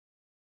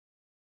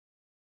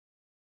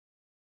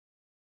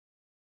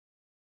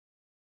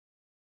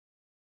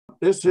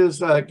This is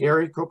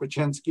Gary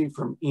Kopachinski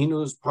from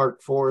Enos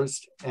Park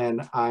Forest,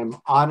 and I'm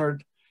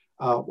honored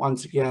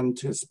once again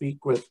to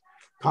speak with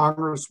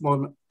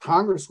Congresswoman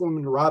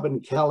Robin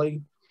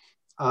Kelly,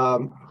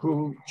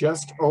 who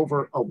just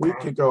over a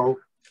week ago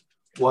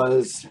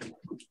was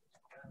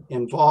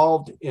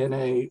involved in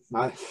a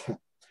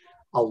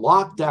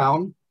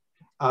lockdown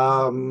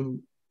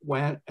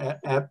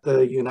at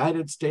the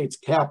United States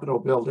Capitol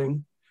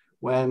building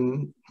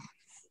when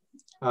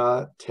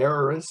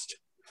terrorist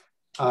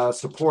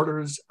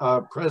supporters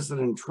of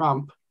President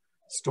Trump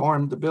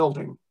stormed the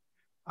building.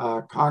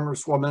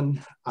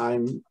 Congresswoman,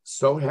 I'm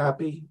so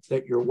happy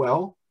that you're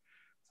well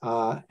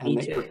and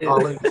that your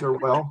colleagues are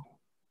well.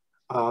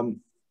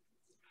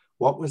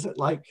 What was it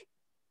like?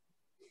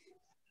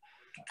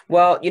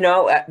 Well,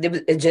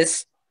 it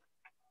just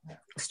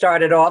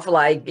started off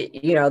like,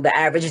 the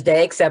average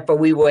day, except for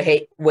we were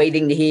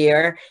waiting to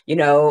hear,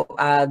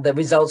 the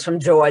results from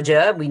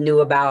Georgia. We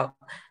knew about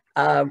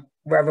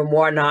Reverend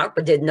Warnock,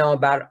 but didn't know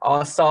about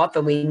Ossoff.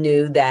 And we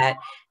knew that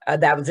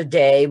that was a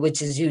day which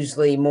is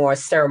usually more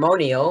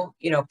ceremonial,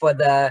 for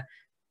the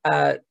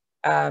accreditation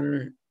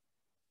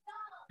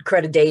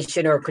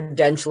or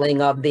credentialing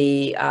of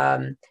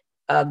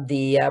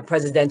the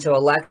presidential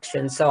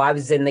election. So I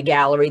was in the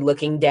gallery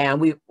looking down.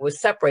 We were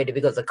separated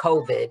because of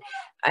COVID.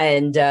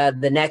 And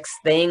the next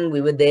thing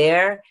we were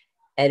there,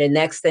 and the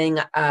next thing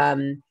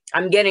I'm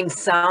getting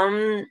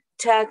some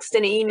text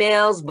and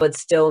emails, but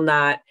still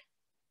not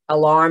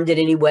alarmed in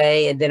any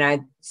way. And then I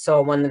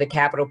saw one of the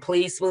Capitol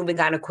Police moving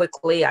kind of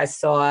quickly. I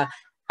saw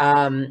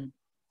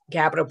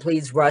Capitol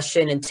Police rush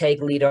in and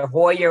take Leader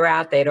Hoyer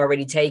out. They had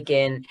already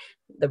taken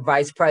the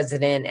vice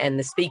president and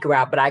the speaker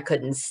out, but I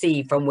couldn't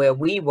see from where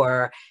we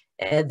were.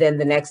 And then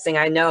the next thing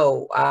I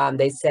know,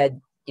 they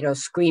said,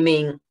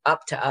 screaming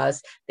up to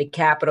us, the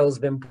Capitol's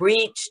been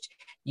breached.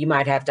 You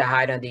might have to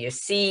hide under your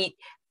seat.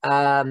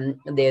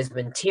 There's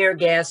been tear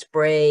gas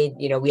sprayed.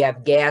 We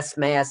have gas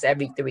masks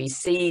every 3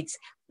 seats.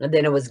 And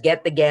then it was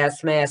get the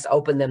gas masks,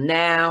 open them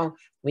now.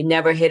 We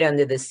never hid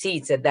under the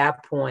seats at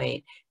that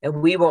point.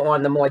 And we were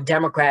on the more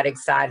Democratic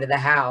side of the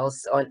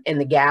house in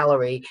the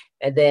gallery.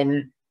 And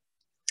then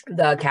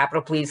the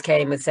Capitol Police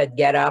came and said,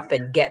 get up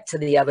and get to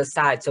the other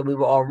side. So we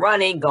were all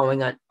running,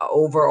 going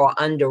over or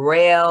under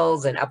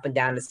rails and up and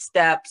down the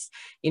steps,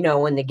 in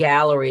the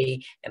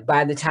gallery. And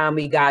by the time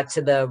we got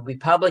to the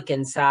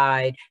Republican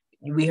side,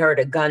 we heard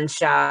a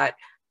gunshot.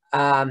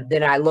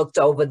 Then I looked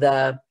over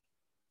the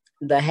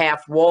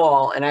half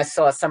wall and I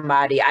saw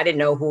somebody, I didn't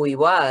know who he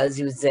was.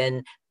 He was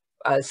in,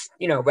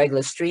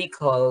 regular street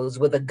clothes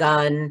with a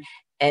gun.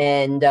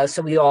 And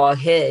so we all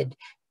hid.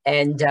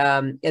 And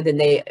then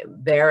they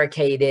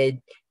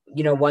barricaded,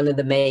 one of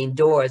the main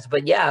doors.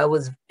 But yeah, it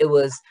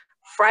was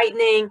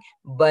frightening,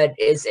 but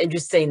it's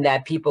interesting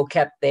that people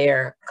kept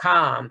their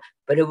calm,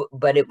 but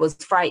it was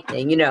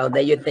frightening,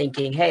 that you're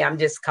thinking, hey, I'm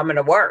just coming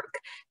to work.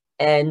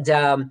 And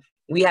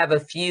we have a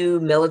few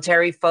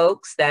military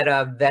folks that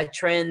are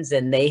veterans,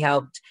 and they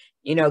helped,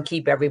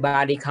 keep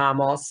everybody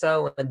calm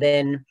also. And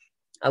then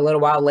a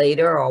while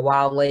later,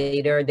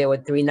 there were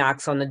 3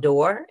 knocks on the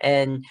door,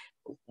 and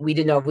we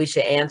didn't know if we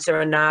should answer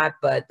or not,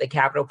 but the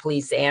Capitol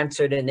Police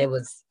answered, and there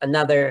was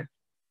another,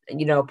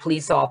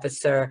 police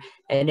officer,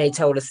 and they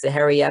told us to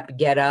hurry up,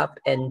 get up,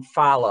 and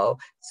follow.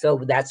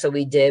 So that's what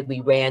we did.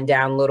 We ran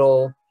down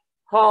little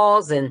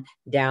halls and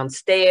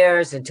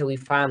downstairs until we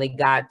finally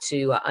got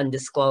to an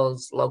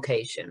undisclosed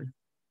location.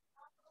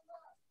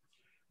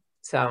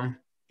 So.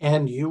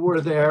 And you were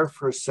there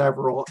for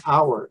several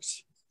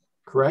hours,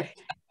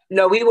 correct?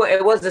 No,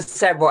 it was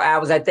several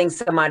hours. I think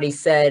somebody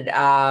said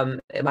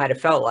it might have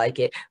felt like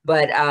it,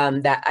 but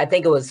that I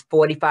think it was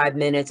 45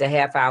 minutes, a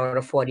half hour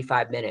to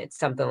 45 minutes,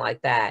 something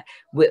like that.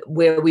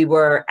 Where we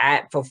were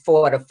at for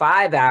 4 to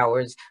 5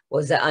 hours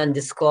was an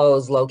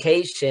undisclosed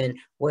location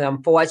where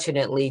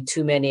unfortunately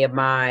too many of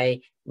my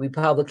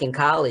Republican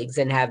colleagues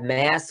didn't have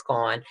masks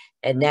on.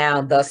 And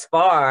now thus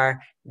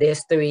far,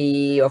 there's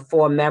 3 or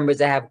 4 members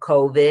that have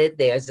COVID.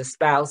 There's a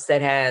spouse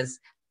that has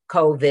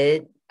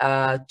COVID.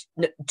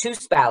 2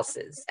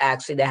 spouses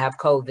actually that have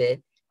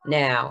COVID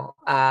now.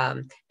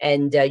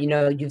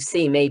 You've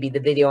seen maybe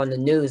the video on the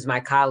news, my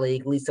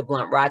colleague, Lisa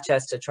Blunt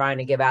Rochester, trying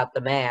to give out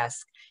the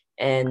mask.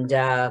 And,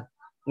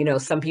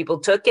 some people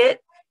took it,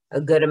 a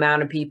good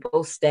amount of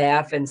people,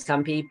 staff and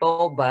some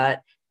people,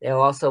 but there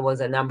also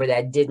was a number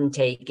that didn't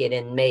take it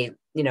and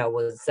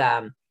was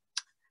a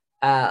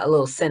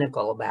little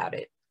cynical about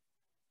it.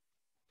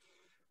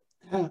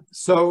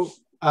 So,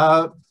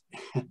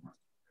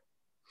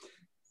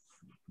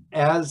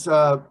 as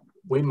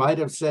we might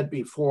have said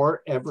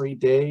before, every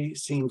day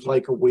seems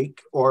like a week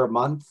or a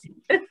month.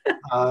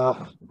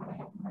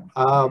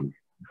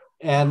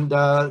 And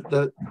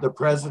the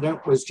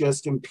president was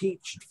just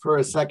impeached for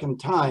a second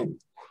time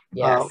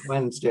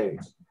Wednesday.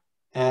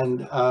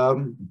 And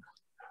how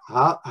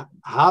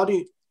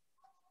do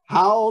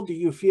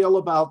you feel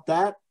about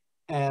that?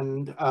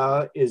 And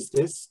is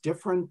this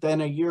different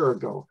than a year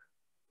ago?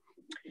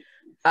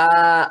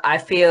 I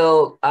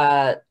feel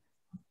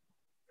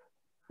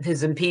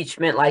his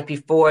impeachment, like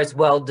before, is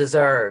well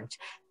deserved.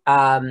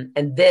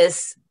 And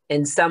this,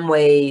 in some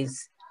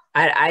ways,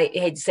 I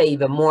hate to say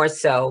even more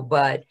so,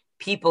 but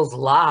people's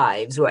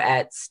lives were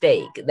at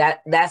stake.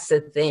 That's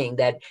the thing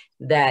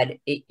that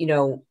you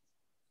know,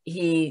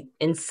 he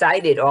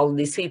incited all of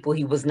these people.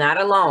 He was not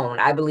alone.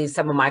 I believe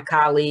some of my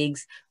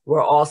colleagues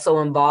were also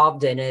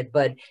involved in it,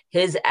 but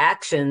his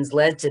actions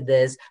led to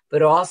this,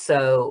 but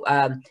also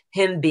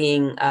him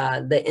being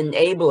the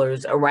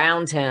enablers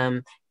around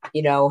him,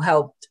 you know,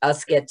 helped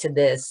us get to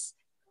this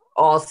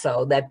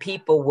also, that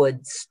people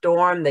would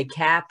storm the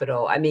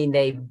Capitol. I mean,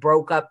 they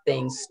broke up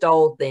things,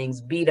 stole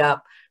things, beat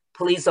up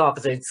police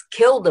officers,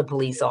 killed a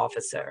police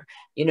officer,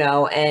 you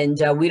know,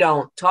 and we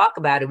don't talk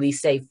about it. We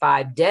say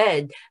 5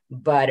 dead,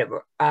 but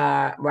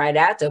right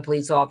after a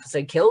police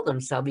officer killed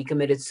himself, he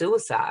committed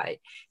suicide,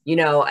 you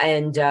know,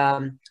 and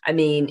I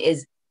mean,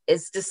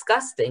 it's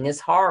disgusting.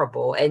 It's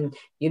horrible. And,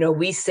 you know,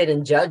 we sit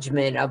in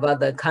judgment of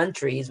other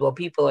countries. Well,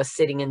 people are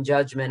sitting in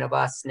judgment of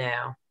us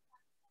now.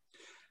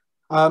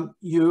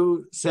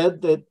 You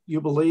said that you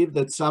believe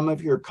that some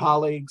of your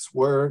colleagues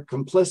were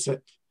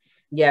complicit.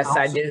 Yes,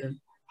 I do.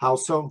 How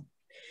so?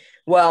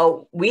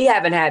 Well, we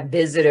haven't had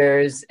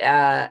visitors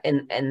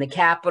in the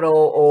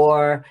Capitol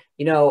or,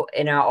 you know,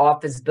 in our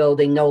office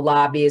building, no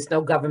lobbyists,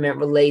 no government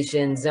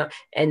relations.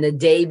 And the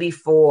day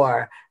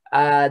before,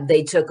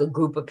 they took a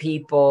group of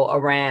people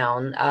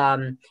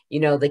around, you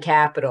know, the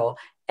Capitol.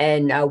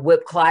 And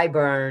Whip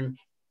Clyburn,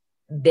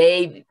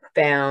 they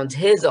found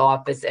his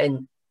office,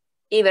 and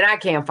even I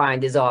can't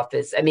find his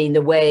office. I mean,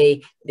 the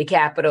way the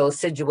Capitol is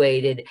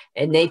situated,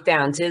 and they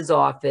found his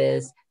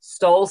office,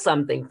 stole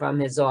something from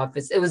his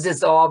office. It was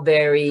just all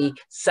very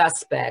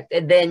suspect.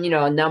 And then, you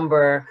know, a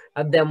number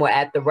of them were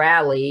at the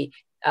rally,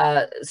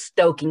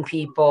 stoking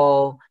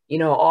people, you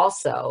know,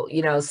 also,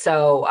 you know,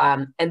 so,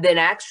 and then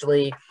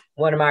actually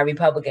one of my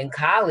Republican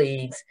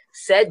colleagues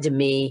said to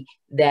me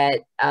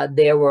that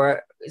there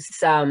were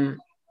some,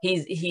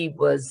 he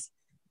was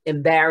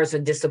embarrassed or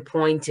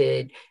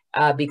disappointed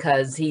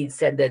because he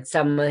said that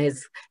some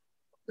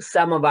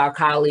of our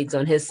colleagues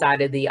on his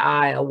side of the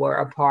aisle were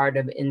a part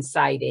of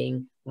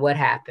inciting what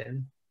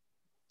happened.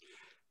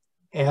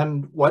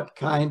 And what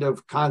kind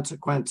of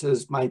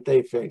consequences might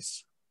they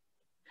face?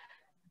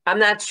 I'm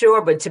not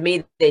sure, but to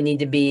me, they need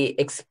to be,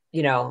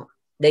 you know,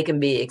 they can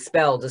be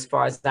expelled as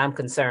far as I'm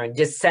concerned.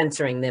 Just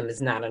censoring them is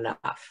not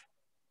enough.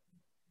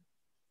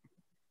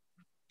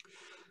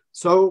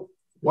 So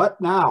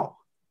what now?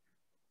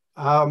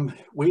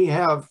 We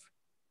have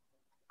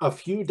a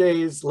few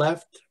days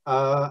left.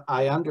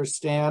 I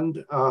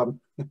understand.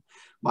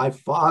 My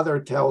father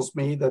tells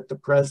me that the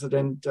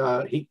president,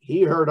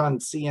 he heard on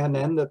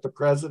CNN that the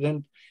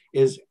president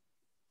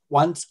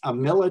wants a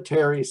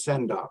military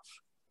send-off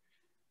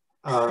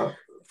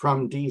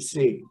from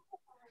DC.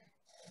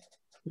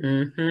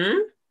 Mm-hmm.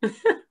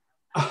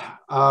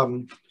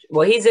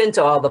 Well, he's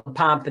into all the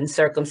pomp and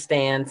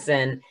circumstance,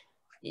 and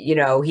you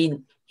know,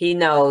 he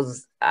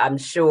knows, I'm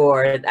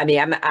sure. I mean,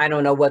 I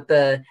don't know what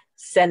the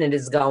Senate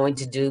is going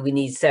to do. We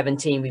need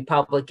 17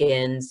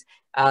 Republicans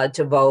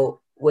to vote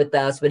with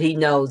us, but he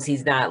knows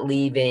he's not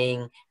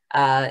leaving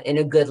in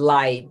a good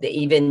light.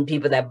 Even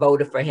people that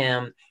voted for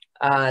him,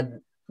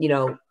 you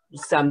know,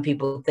 some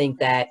people think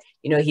that,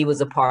 you know, he was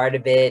a part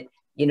of it.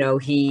 You know,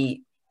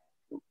 he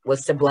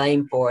was to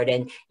blame for it.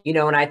 And, you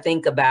know, when I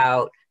think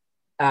about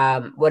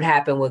what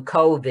happened with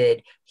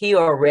COVID, he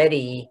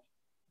already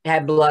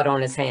had blood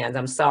on his hands.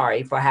 I'm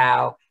sorry for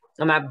how,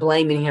 I'm not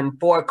blaming him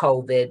for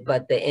COVID,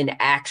 but the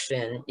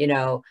inaction, you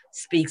know,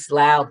 speaks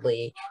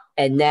loudly.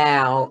 And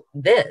now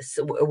this,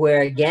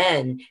 where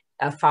again,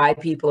 5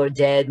 people are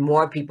dead,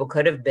 more people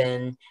could have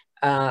been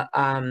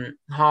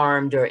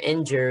harmed or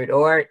injured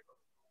or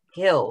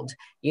killed,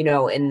 you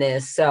know, in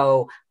this.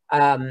 So,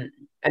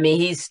 I mean,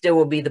 he still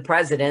will be the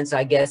president, so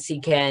I guess he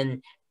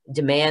can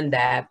demand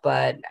that,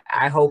 but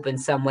I hope in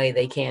some way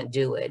they can't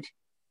do it.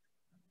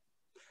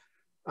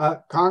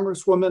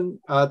 Congresswoman,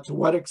 to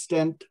what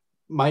extent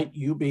might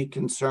you be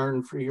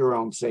concerned for your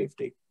own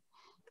safety?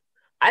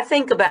 I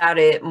think about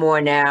it more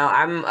now.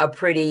 I'm a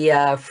pretty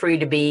free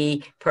to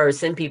be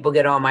person. People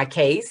get on my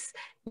case,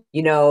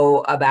 you know,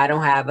 about I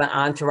don't have an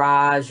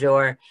entourage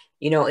or,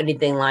 you know,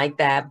 anything like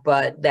that.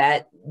 But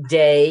that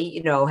day,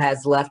 you know,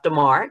 has left a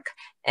mark,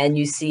 and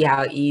you see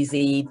how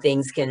easy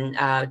things can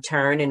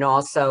turn. And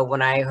also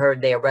when I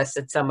heard they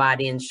arrested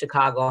somebody in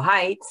Chicago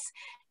Heights,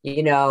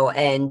 you know,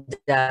 and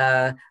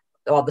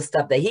all the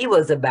stuff that he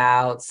was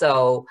about.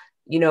 So,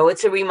 you know,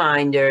 it's a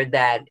reminder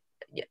that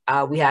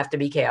we have to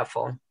be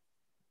careful.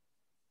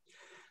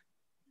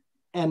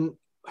 And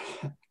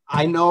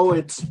I know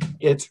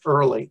it's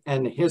early,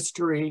 and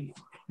history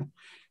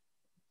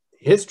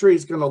is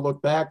going to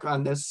look back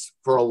on this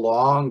for a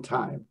long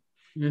time,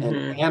 mm-hmm.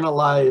 and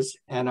analyze,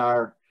 and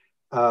our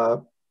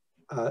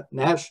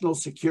national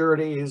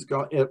security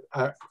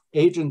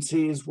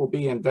agencies will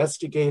be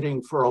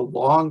investigating for a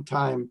long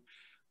time.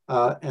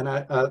 And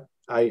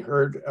I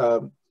heard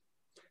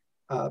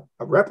a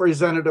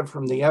representative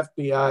from the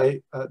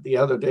FBI the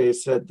other day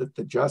said that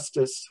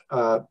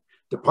the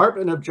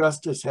Department of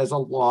Justice has a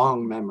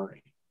long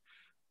memory.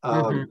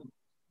 Mm-hmm.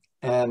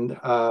 And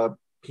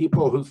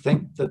people who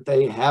think that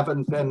they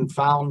haven't been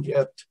found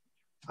yet,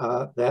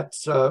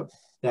 that's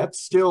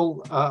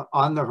still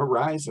on the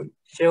horizon.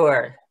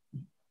 Sure.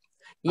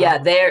 Yeah,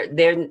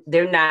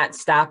 they're not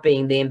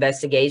stopping the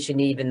investigation,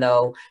 even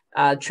though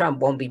Trump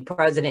won't be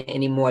president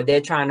anymore.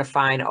 They're trying to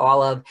find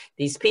all of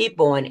these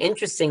people. And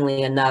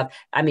interestingly enough,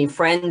 I mean,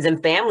 friends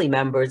and family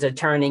members are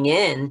turning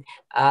in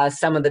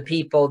some of the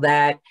people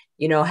that,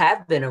 you know,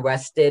 have been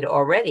arrested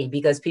already,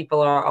 because people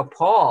are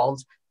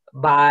appalled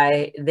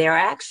by their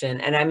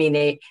action. And I mean,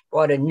 they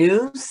brought a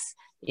noose,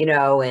 you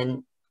know,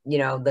 and, you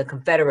know, the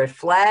Confederate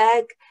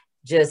flag,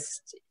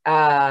 just,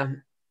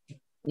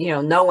 you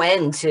know, no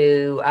end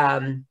to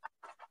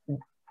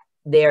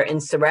their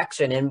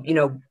insurrection. And, you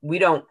know, we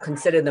don't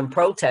consider them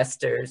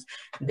protesters.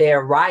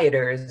 They're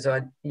rioters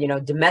or, you know,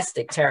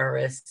 domestic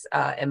terrorists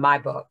in my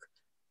book.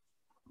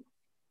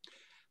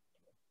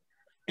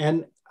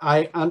 And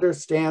I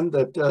understand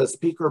that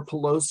Speaker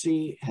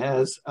Pelosi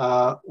has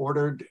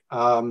ordered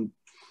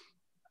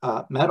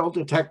metal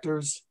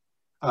detectors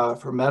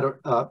for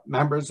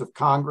members of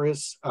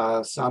Congress.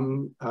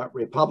 Some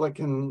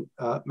Republican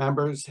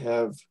members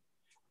have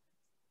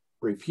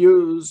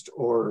refused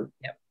or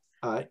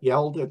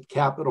yelled at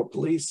Capitol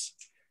Police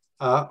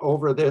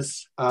over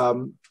this.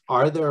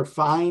 Are there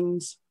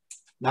fines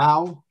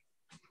now?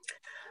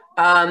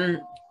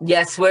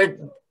 Yes, we're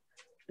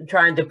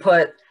trying to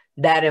put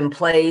that in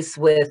place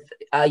with,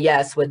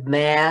 yes, with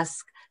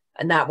mask,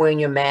 not wearing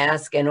your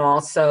mask, and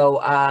also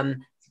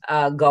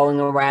going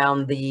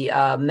around the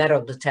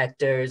metal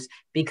detectors,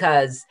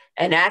 because,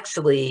 and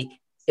actually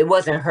it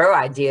wasn't her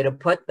idea to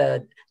put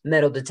the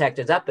metal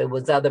detectors up. It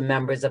was other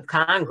members of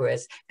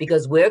Congress,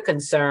 because we're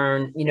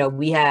concerned, you know,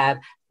 we have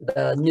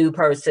the new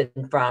person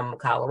from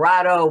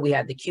Colorado, we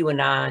have the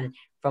QAnon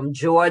from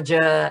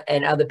Georgia,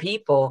 and other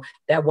people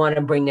that want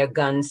to bring their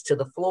guns to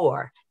the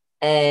floor.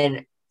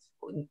 And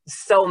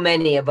so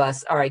many of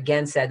us are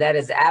against that. That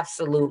is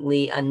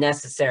absolutely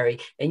unnecessary.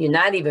 And you're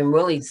not even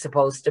really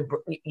supposed to,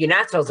 you're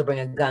not supposed to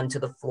bring a gun to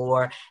the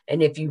floor.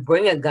 And if you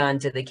bring a gun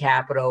to the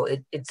Capitol,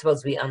 it's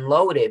supposed to be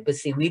unloaded. But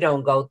see, we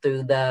don't go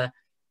through the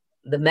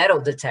metal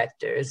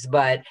detectors.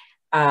 But,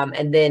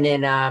 and then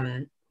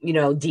in, you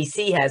know,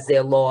 DC has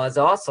their laws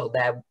also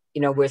that,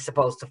 you know, we're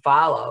supposed to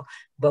follow.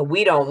 But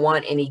we don't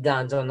want any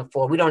guns on the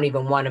floor. We don't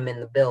even want them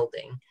in the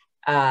building.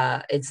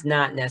 It's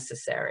not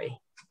necessary.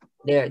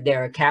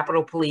 There are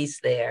Capitol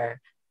Police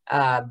there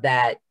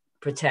that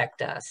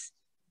protect us.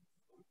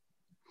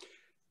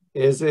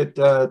 Is it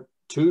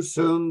too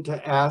soon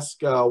to ask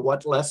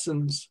what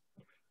lessons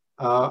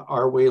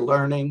are we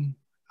learning?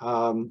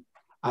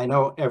 I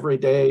know every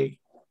day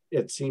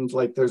it seems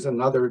like there's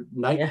another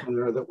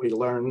nightmare that we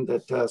learned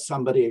that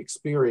somebody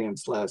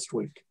experienced last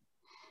week.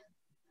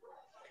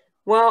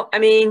 Well, I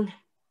mean,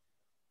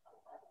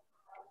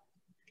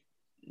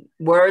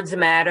 words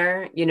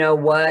matter. You know,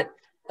 what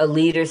a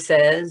leader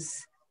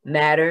says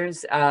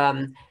matters.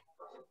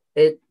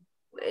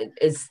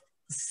 It's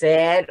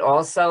sad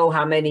also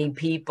how many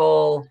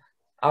people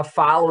are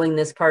following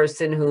this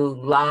person who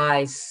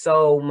lies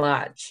so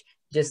much,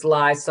 just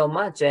lies so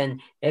much.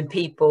 And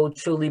people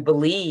truly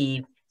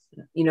believe,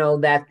 you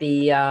know, that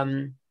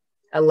the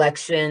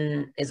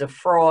election is a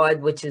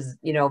fraud, which is,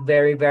 you know,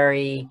 very,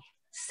 very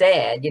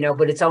sad, you know,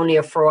 but it's only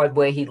a fraud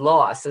where he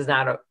lost. It's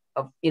not a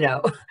you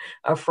know,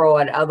 a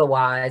fraud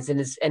otherwise. And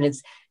it's,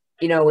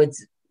 you know,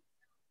 it's,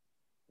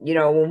 you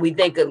know, when we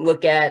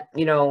look at,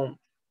 you know,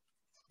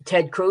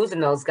 Ted Cruz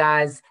and those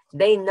guys,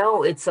 they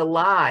know it's a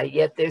lie,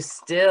 yet they're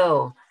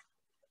still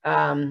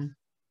holding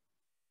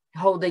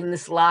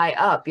this lie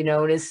up, you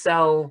know, and it's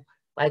so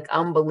like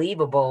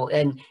unbelievable.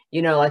 And,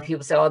 you know, like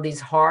people say, all these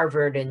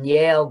Harvard and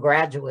Yale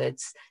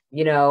graduates,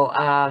 you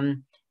know,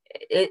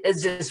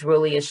 it's just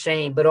really a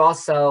shame. But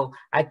also,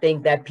 I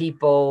think that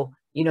people,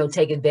 you know,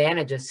 take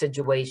advantage of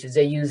situations.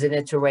 They're using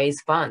it to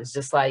raise funds,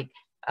 just like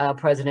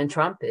President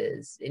Trump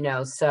is, you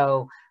know.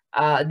 So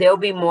there'll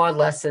be more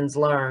lessons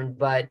learned,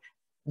 but,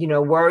 you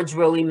know, words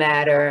really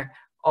matter.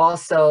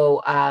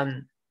 Also,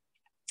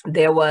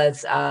 there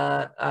was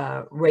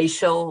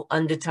racial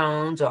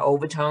undertones or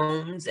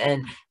overtones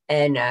and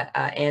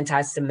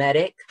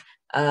anti-Semitic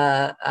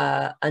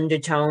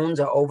undertones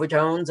or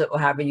overtones, or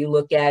however you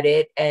look at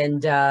it.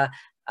 And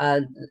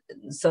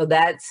so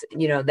that's,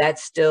 you know,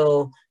 that's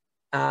still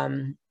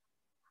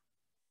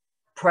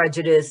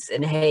prejudice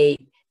and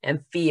hate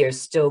and fear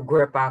still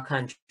grip our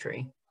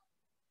country.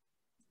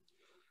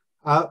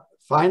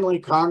 Finally,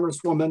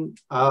 Congresswoman,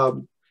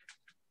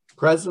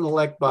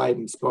 President-elect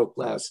Biden spoke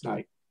last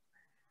night,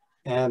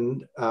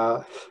 and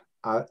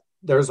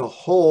there's a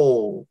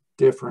whole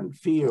different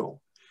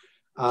feel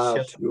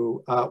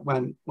to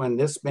when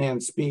this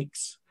man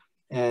speaks,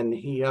 and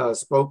he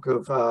spoke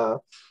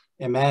of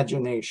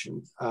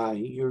imagination.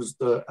 He used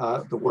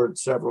the word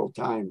several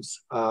times,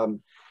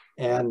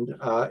 and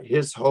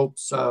his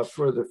hopes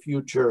for the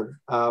future.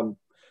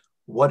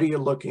 What are you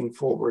looking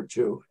forward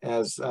to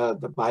as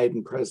the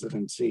Biden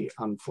presidency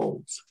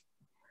unfolds?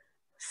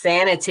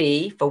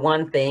 Sanity, for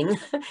one thing,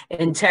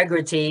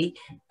 integrity,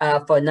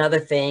 for another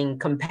thing,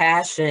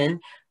 compassion,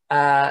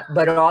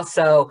 but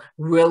also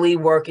really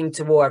working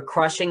toward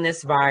crushing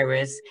this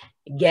virus,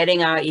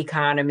 getting our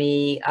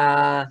economy,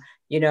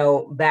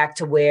 back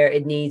to where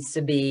it needs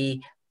to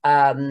be,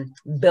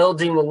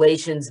 building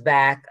relations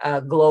back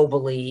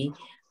globally,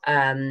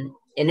 an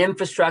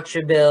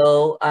infrastructure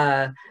bill,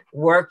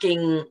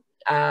 working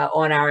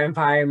on our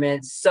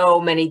environment, so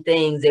many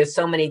things. There's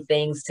so many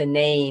things to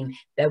name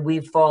that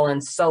we've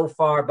fallen so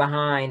far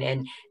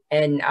behind.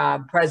 And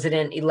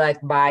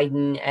President-elect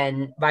Biden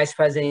and Vice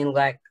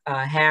President-elect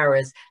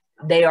Harris,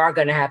 they are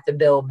going to have to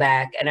build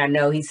back. And I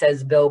know he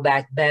says build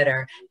back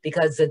better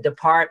because the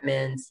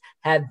departments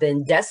have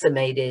been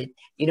decimated,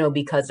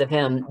 because of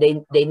him.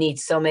 They need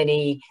so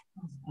many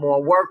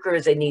more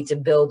workers. They need to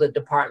build the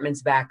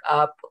departments back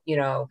up,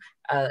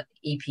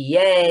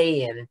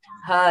 EPA and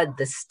HUD,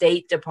 the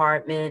State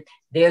Department.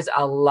 There's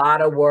a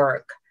lot of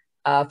work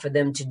for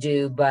them to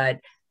do.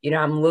 But,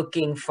 I'm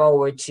looking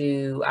forward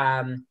to,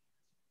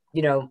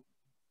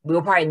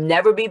 we'll probably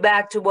never be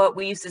back to what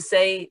we used to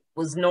say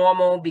was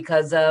normal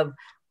because of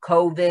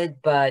COVID,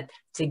 but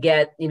to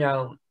get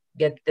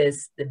the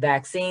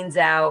vaccines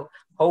out,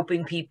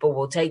 hoping people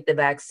will take the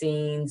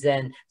vaccines,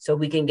 and so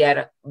we can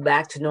get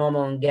back to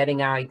normal and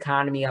getting our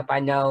economy up. I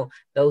know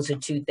those are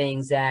two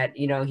things that,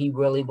 he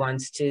really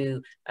wants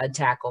to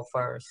tackle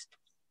first.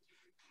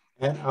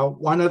 And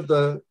one of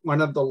the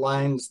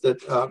lines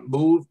that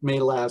moved me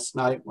last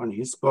night when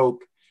he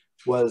spoke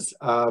was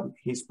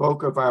he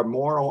spoke of our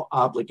moral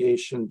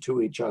obligation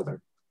to each other.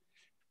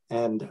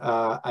 And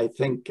I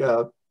think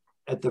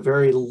at the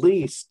very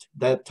least,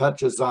 that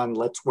touches on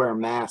let's wear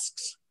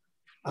masks.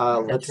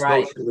 Let's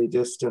socially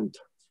distance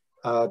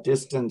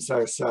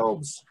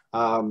ourselves.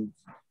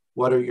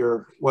 What are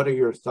your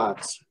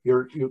thoughts?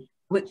 We're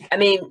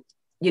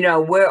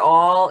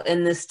all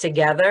in this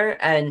together.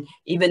 And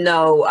even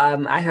though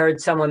I heard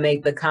someone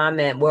make the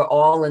comment, we're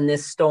all in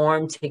this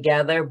storm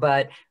together,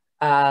 but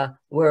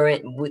we're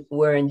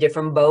in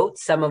different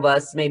boats. Some of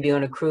us may be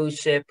on a cruise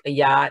ship, a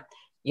yacht,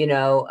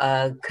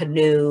 a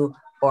canoe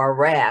or a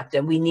raft,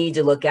 and we need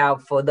to look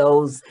out for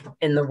those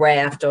in the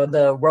raft or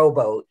the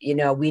rowboat.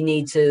 We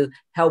need to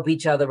help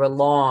each other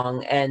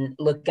along and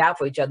look out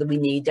for each other. We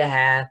need to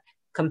have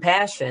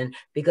compassion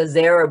because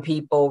there are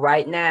people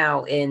right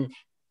now in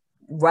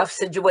rough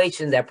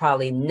situations that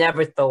probably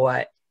never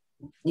thought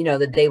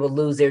that they would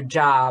lose their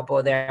job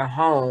or their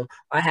home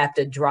or have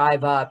to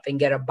drive up and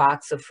get a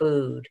box of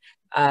food.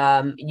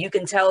 You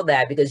can tell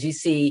that because you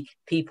see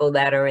people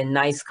that are in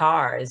nice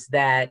cars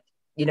that,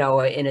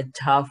 are in a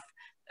tough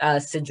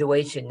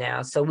situation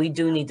now. So we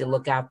do need to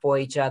look out for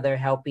each other,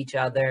 help each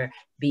other,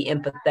 be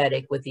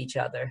empathetic with each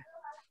other.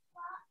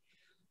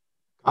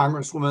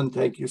 Congresswoman,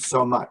 thank you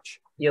so much.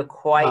 You're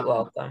quite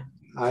welcome.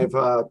 I've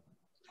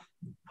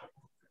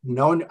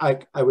known,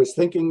 I was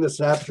thinking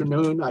this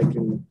afternoon, I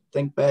can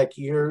think back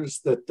years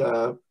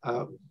that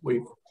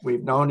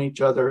we've known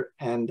each other,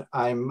 and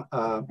I'm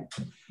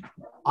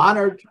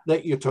honored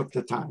that you took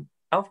the time.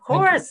 Of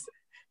course.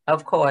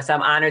 Of course.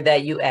 I'm honored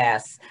that you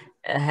asked.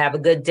 Have a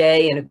good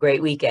day and a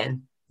great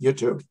weekend. You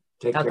too.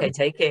 Take care. Okay,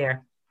 take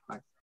care.